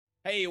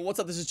Hey, what's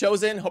up? This is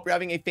Chosen. Hope you're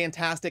having a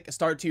fantastic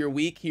start to your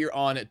week here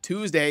on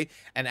Tuesday.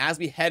 And as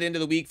we head into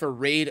the week for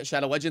Raid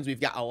Shadow Legends, we've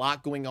got a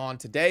lot going on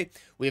today.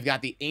 We've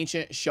got the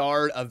Ancient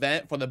Shard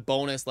event for the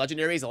bonus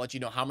legendaries. I'll let you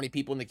know how many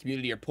people in the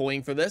community are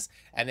pulling for this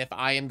and if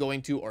I am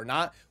going to or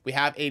not. We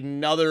have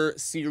another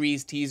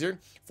series teaser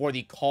for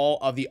the Call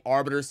of the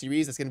Arbiter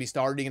series that's going to be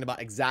starting in about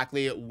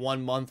exactly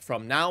 1 month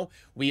from now.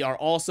 We are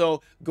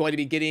also going to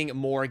be getting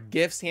more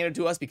gifts handed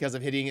to us because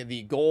of hitting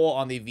the goal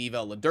on the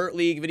Viva La Dirt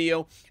League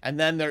video. And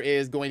then there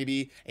is going to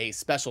be a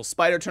special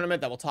spider tournament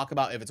that we'll talk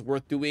about if it's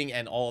worth doing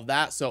and all of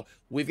that. So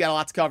we've got a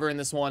lot to cover in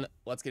this one.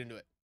 Let's get into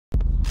it.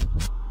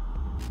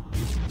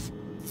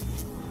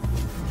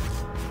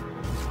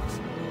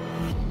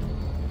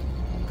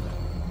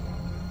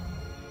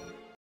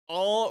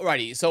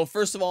 Alrighty, so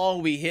first of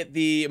all, we hit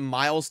the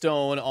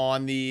milestone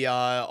on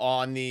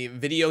the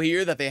video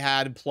here that they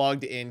had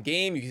plugged in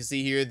game. You can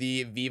see here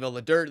the Viva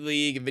La Dirt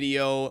League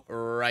video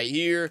right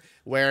here,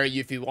 where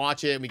if you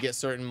watch it, we get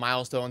certain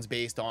milestones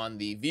based on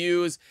the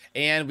views,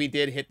 and we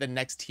did hit the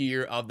next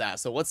tier of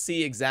that. So let's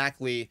see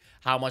exactly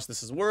how much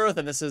this is worth,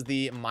 and this is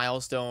the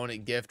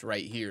milestone gift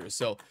right here.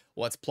 So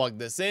let's plug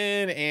this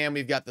in, and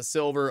we've got the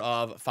silver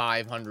of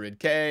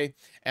 500k,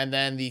 and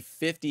then the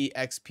 50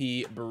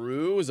 XP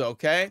brews.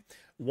 Okay,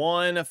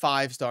 1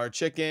 5-star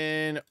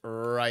chicken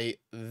right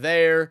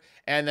there,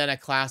 and then a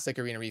classic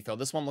arena refill.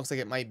 This one looks like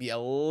it might be a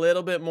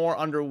little bit more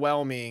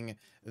underwhelming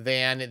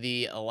than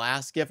the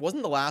last gift.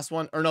 Wasn't the last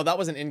one, or no, that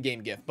was an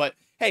in-game gift, but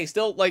hey,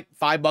 still like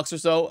 $5 or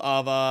so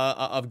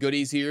of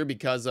goodies here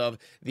because of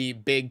the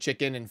big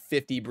chicken and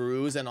 50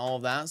 brews and all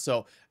of that.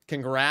 So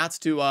congrats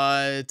to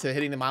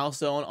hitting the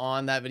milestone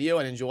on that video,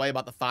 and enjoy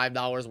about the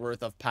 $5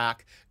 worth of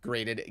pack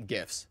graded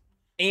gifts.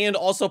 And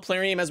also,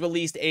 Plarium has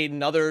released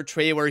another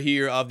trailer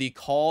here of the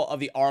Call of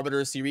the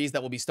Arbiter series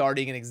that will be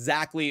starting in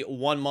exactly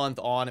 1 month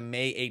on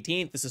May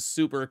 18th. This is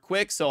super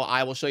quick, so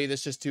I will show you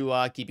this just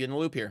to keep you in the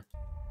loop here.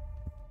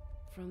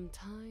 From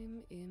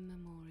time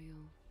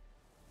immemorial,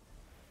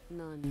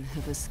 none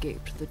have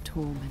escaped the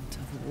torment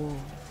of war.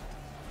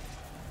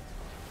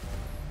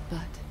 But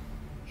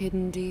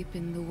hidden deep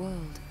in the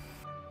world,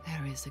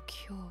 there is a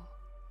cure.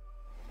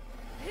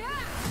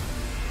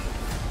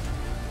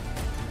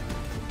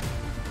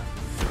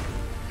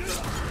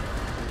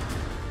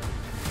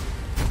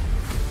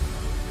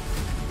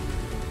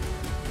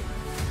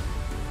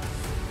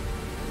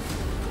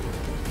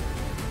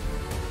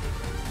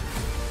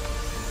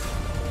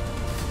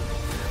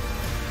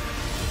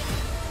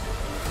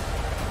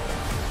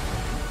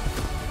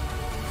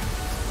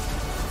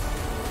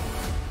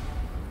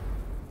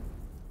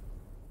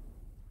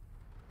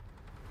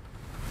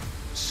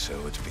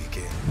 So it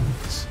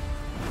begins.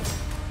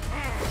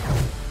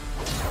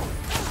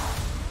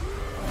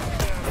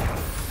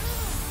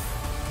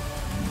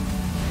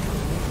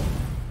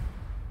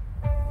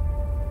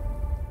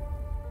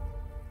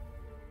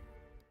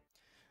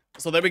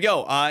 So there we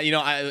go.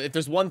 If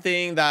there's one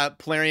thing that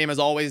Plarium has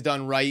always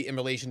done right in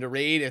relation to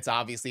Raid, it's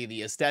obviously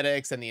the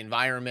aesthetics and the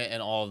environment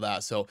and all of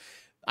that. So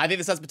I think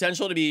this has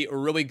potential to be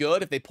really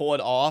good if they pull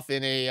it off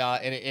in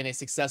a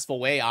successful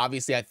way.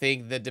 Obviously, I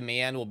think the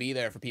demand will be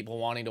there for people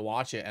wanting to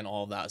watch it and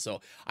all of that.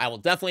 So I will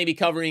definitely be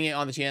covering it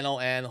on the channel,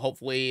 and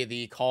hopefully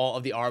the Call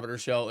of the Arbiter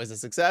show is a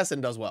success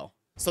and does well.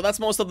 So that's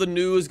most of the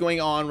news going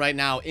on right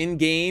now. In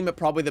game,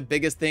 probably the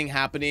biggest thing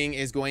happening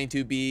is going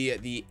to be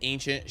the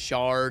Ancient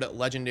Shard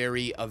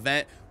Legendary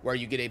event, where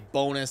you get a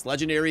bonus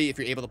legendary if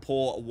you're able to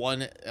pull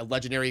one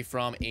legendary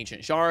from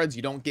Ancient Shards.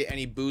 You don't get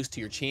any boost to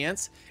your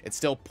chance. It's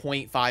still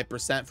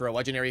 0.5% for a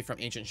legendary from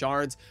Ancient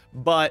Shards,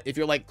 but if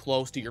you're like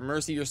close to your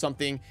Mercy or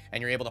something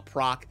and you're able to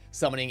proc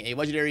summoning a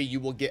legendary, you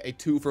will get a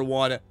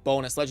 2-for-1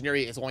 bonus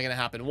legendary. It's only going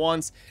to happen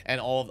once, and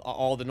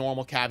all the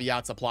normal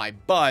caveats apply.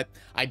 But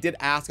I did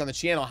ask on the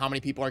channel how many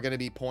people are going to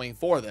be pulling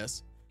for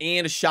this.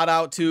 And shout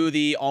out to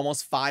the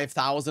almost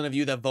 5,000 of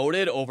you that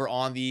voted over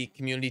on the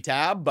community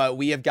tab. But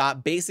we have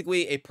got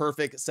basically a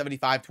perfect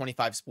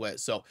 75-25 split.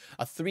 So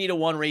a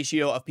 3-to-1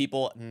 ratio of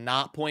people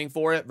not pulling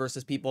for it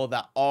versus people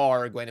that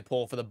are going to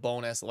pull for the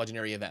bonus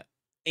legendary event.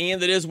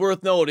 And it is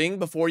worth noting,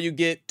 before you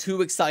get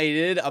too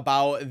excited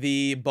about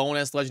the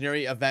bonus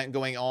legendary event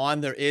going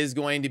on, there is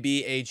going to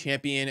be a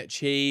champion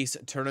chase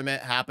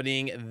tournament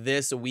happening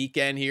this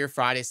weekend here,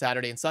 Friday,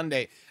 Saturday, and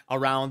Sunday,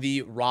 around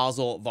the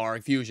Razer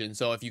Varg Fusion.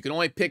 So if you can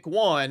only pick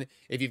one,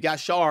 if you've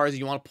got shards,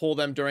 you want to pull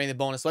them during the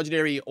bonus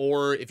legendary,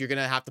 or if you're going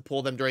to have to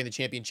pull them during the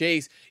champion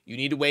chase, you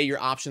need to weigh your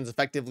options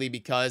effectively,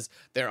 because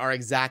there are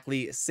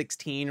exactly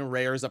 16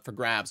 rares up for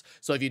grabs.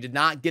 So if you did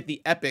not get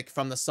the epic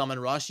from the summon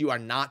rush, you are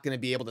not going to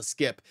be able to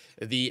skip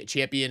the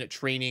champion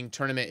training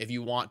tournament if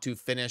you want to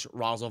finish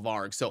Razer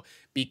Varg. So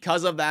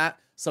because of that,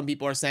 some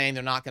people are saying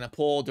they're not going to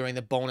pull during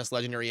the bonus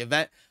legendary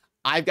event.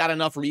 I've got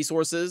enough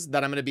resources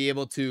that I'm going to be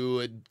able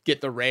to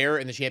get the rare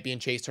in the champion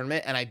chase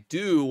tournament, and I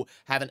do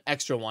have an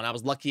extra one. I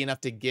was lucky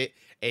enough to get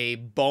a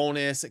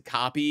bonus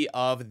copy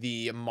of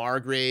the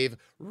Margrave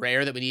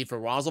rare that we need for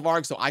Razer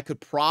Varg, so I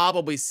could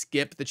probably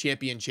skip the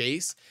champion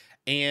chase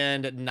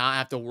and not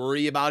have to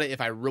worry about it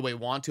if I really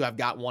want to. I've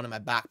got one in my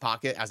back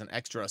pocket as an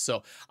extra.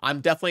 So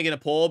I'm definitely going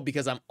to pull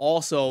because I'm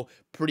also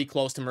pretty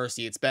close to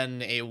Mercy. It's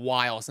been a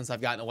while since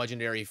I've gotten a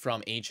legendary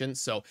from Ancient,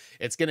 so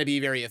it's going to be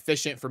very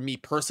efficient for me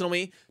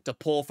personally to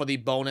pull for the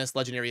bonus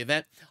legendary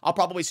event. I'll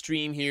probably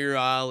stream here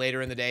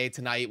later in the day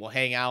tonight. We'll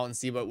hang out and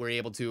see what we're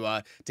able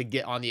to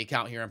get on the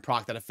account here and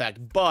proc that effect,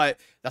 but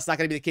that's not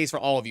going to be the case for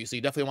all of you. So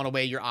you definitely want to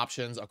weigh your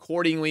options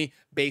accordingly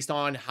based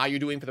on how you're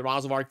doing for the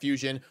Razer Arc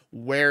Fusion,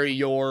 where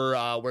your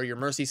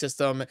Mercy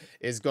system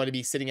is going to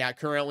be sitting at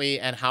currently,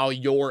 and how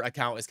your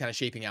account is kind of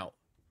shaping out.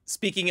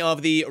 Speaking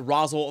of the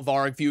Razer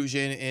Varg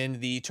Fusion in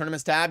the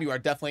tournaments tab, you are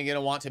definitely going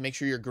to want to make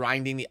sure you're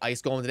grinding the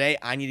ice golem today.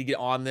 I need to get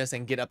on this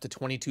and get up to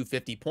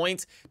 2250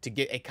 points to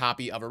get a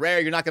copy of a rare.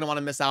 You're not going to want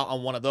to miss out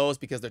on one of those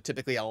because they're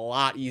typically a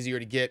lot easier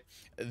to get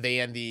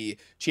than the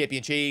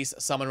Champion Chase,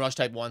 Summon Rush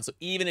type ones. So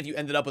even if you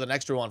ended up with an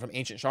extra one from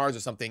Ancient Shards or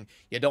something,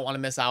 you don't want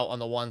to miss out on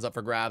the ones up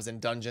for grabs in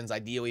dungeons,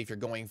 ideally if you're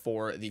going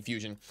for the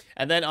Fusion.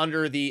 And then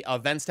under the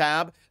events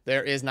tab,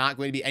 there is not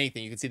going to be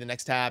anything. You can see the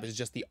next tab is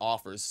just the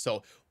offers.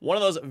 So one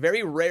of those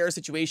very rare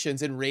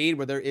situations in Raid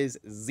where there is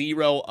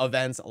 0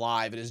 events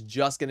live. It is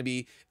just going to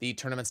be the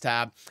tournaments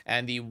tab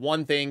and the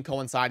one thing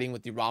coinciding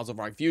with the Razer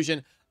Varg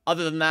Fusion.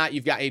 Other than that,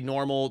 you've got a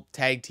normal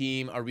tag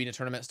team arena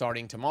tournament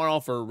starting tomorrow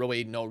for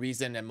really no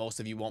reason, and most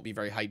of you won't be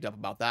very hyped up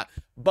about that.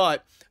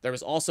 But there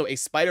is also a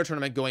spider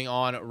tournament going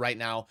on right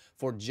now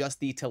for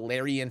just the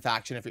Talarian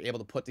faction if you're able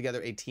to put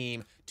together a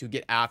team to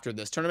get after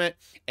this tournament.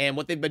 And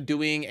what they've been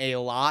doing a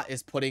lot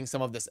is putting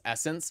some of this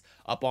essence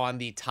up on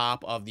the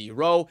top of the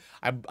row.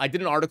 I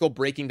did an article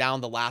breaking down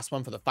the last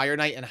one for the Fire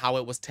Knight and how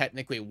it was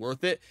technically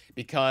worth it,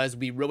 because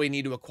we really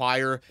need to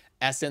acquire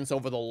essence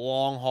over the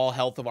long haul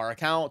health of our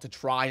account to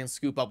try and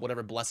scoop up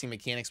whatever blessing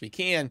mechanics we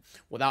can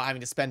without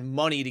having to spend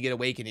money to get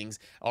awakenings,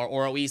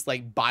 or at least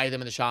like buy them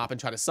in the shop and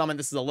try to summon.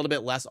 This is a little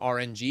bit less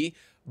RNG,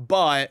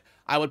 but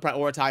I would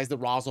prioritize the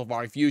Razer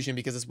Varg Fusion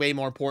because it's way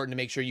more important to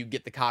make sure you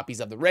get the copies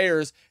of the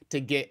rares to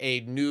get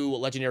a new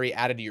legendary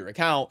added to your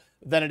account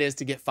than it is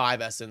to get 5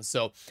 essence.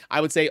 So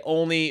I would say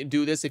only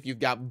do this if you've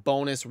got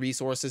bonus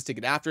resources to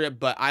get after it,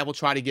 but I will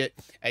try to get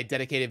a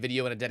dedicated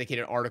video and a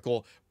dedicated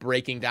article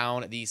breaking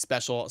down the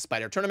special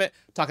spider tournament,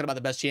 talking about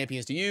the best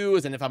champions to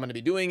use and if I'm going to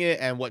be doing it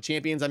and what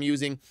champions I'm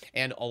using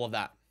and all of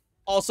that.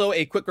 Also,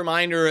 a quick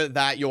reminder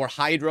that your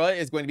Hydra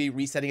is going to be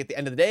resetting at the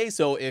end of the day.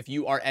 So if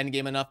you are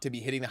endgame enough to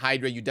be hitting the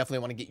Hydra, you definitely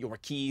want to get your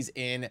keys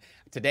in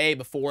today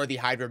before the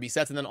Hydra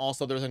resets. And then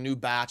also there's a new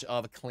batch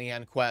of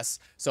clan quests.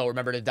 So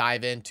remember to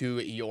dive into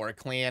your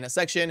clan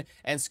section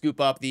and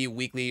scoop up the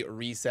weekly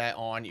reset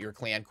on your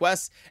clan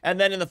quests. And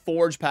then in the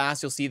Forge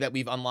Pass, you'll see that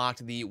we've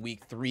unlocked the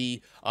week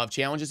 3 of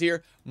challenges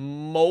here.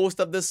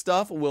 Most of this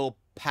stuff will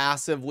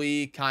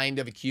passively kind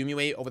of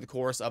accumulate over the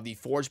course of the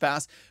Forge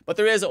Pass, but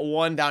there is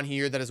one down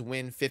here that is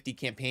win 50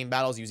 campaign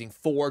battles using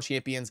 4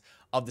 champions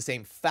of the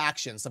same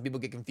faction. Some people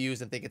get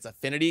confused and think it's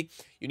affinity.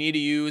 You need to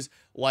use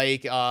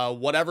like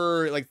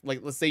whatever, like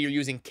let's say you're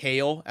using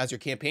Kale as your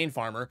campaign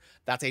farmer.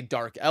 That's a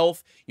dark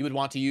elf. You would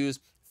want to use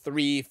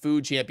 3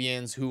 food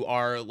champions who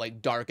are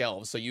like dark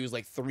elves. So use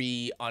like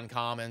 3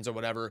 uncommons or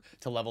whatever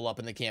to level up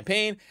in the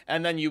campaign,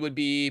 and then you would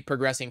be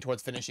progressing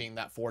towards finishing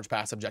that Forge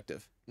Pass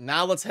objective.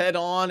 Now let's head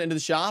on into the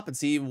shop and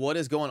see what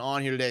is going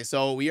on here today.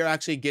 So we are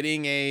actually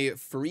getting a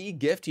free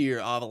gift here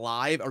of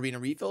live arena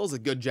refills. A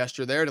good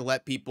gesture there to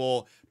let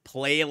people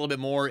play a little bit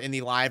more in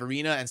the live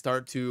arena and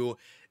start to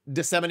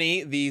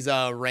disseminate these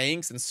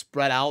ranks and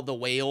spread out the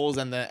whales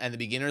and the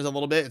beginners a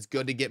little bit. It's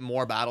good to get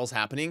more battles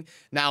happening.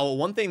 Now,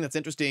 one thing that's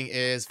interesting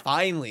is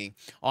finally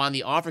on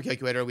the offer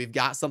calculator, we've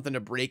got something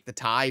to break the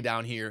tie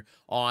down here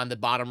on the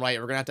bottom right.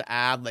 We're gonna have to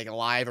add like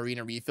live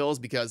arena refills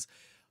because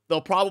they'll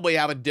probably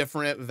have a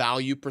different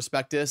value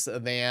prospectus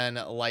than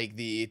like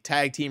the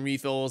tag team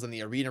refills and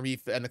the arena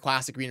and the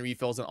classic arena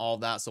refills and all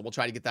of that. So we'll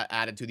try to get that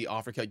added to the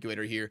offer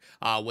calculator here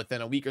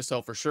within a week or so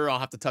for sure. I'll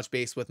have to touch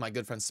base with my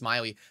good friend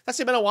Smiley. It's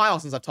actually been a while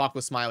since I've talked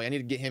with Smiley. I need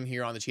to get him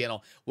here on the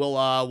channel.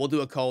 We'll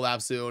do a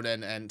collab soon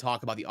and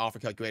talk about the offer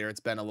calculator.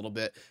 It's been a little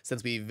bit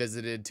since we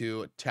visited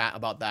to chat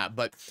about that.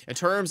 But in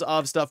terms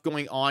of stuff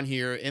going on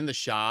here in the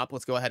shop,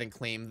 let's go ahead and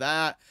claim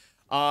that.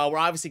 We're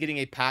obviously getting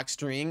a pack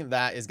string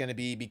that is going to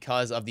be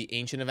because of the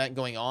Ancient event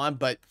going on,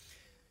 but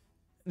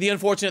the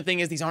unfortunate thing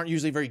is these aren't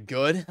usually very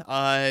good.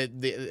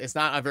 It's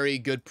not a very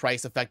good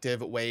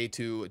price-effective way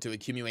to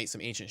accumulate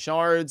some Ancient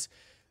Shards.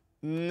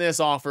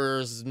 This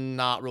offer's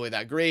not really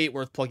that great,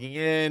 worth plugging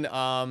in.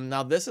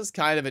 Now, this is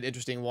kind of an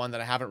interesting one that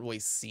I haven't really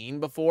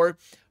seen before,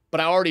 but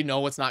I already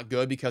know it's not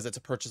good because it's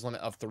a purchase limit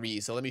of 3.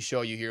 So let me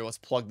show you here. Let's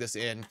plug this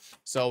in.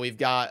 So we've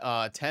got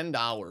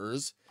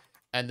 $10.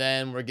 And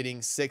then we're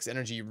getting 6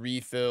 energy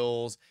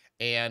refills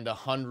and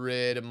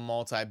 100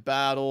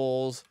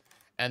 multi-battles.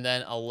 And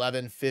then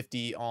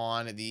 1150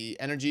 on the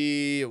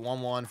energy,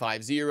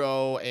 1150.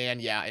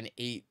 And yeah, an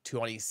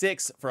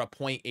 826 for a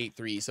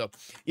 0.83. So,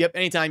 yep,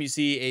 anytime you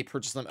see a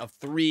purchase limit of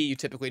 3, you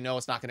typically know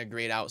it's not going to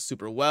grade out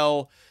super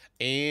well.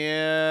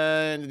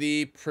 And and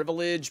the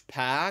privilege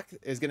pack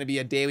is going to be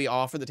a daily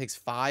offer that takes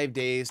 5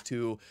 days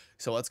to.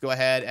 So let's go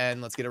ahead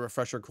and let's get a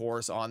refresher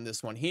course on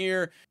this one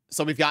here.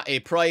 So we've got a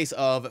price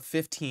of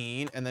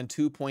 15 and then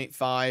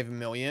 2.5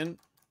 million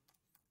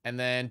and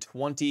then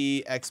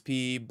 20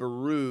 XP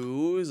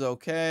brews.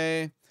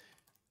 Okay.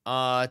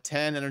 10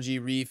 energy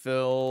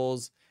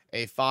refills,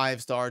 a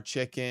 5-star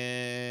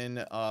chicken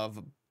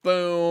of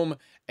boom,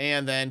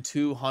 and then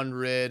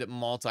 200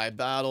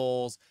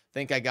 multi-battles.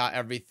 Think I got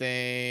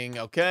everything.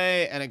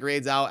 Okay, and it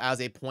grades out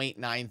as a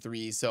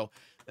 0.93. So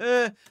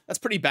that's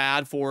pretty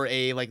bad for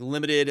a like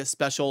limited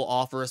special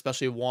offer,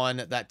 especially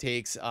one that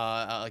takes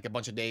like a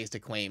bunch of days to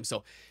claim.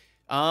 So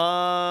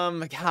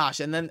gosh,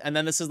 and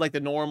then this is like the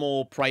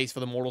normal price for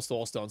the Mortal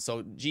Soulstone.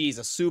 So geez,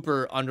 a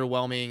super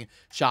underwhelming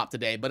shop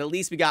today, but at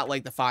least we got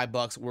like the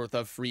 $5 worth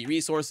of free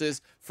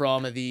resources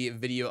from the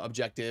video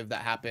objective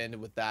that happened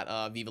with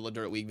that Viva La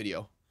Dirt Week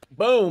video.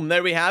 Boom,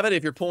 there we have it.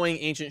 If you're pulling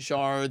ancient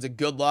shards,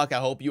 good luck. I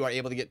hope you are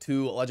able to get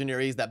 2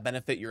 legendaries that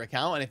benefit your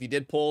account. And if you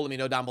did pull, let me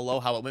know down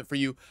below how it went for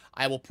you.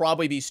 I will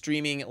probably be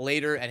streaming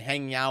later and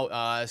hanging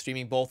out,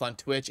 streaming both on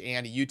Twitch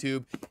and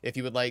YouTube. If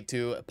you would like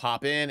to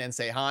pop in and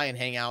say hi and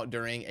hang out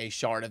during a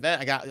shard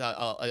event. I got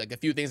like a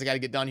few things I got to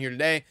get done here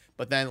today,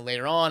 but then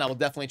later on, I will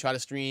definitely try to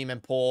stream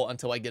and pull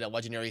until I get a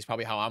legendary is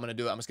probably how I'm going to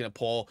do it. I'm just going to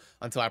pull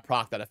until I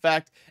proc that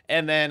effect,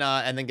 and then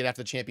get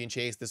after the champion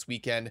chase this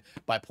weekend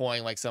by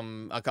pulling like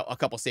a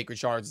couple sacred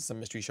shards and some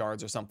mystery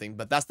shards or something.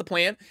 But that's the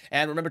plan.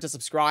 And remember to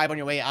subscribe on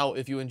your way out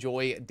if you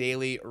enjoy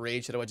daily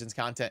Raid Shadow Legends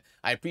content.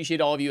 I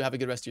appreciate all of you. Have a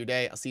good rest of your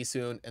day. I'll see you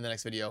soon in the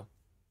next video.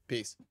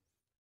 Peace.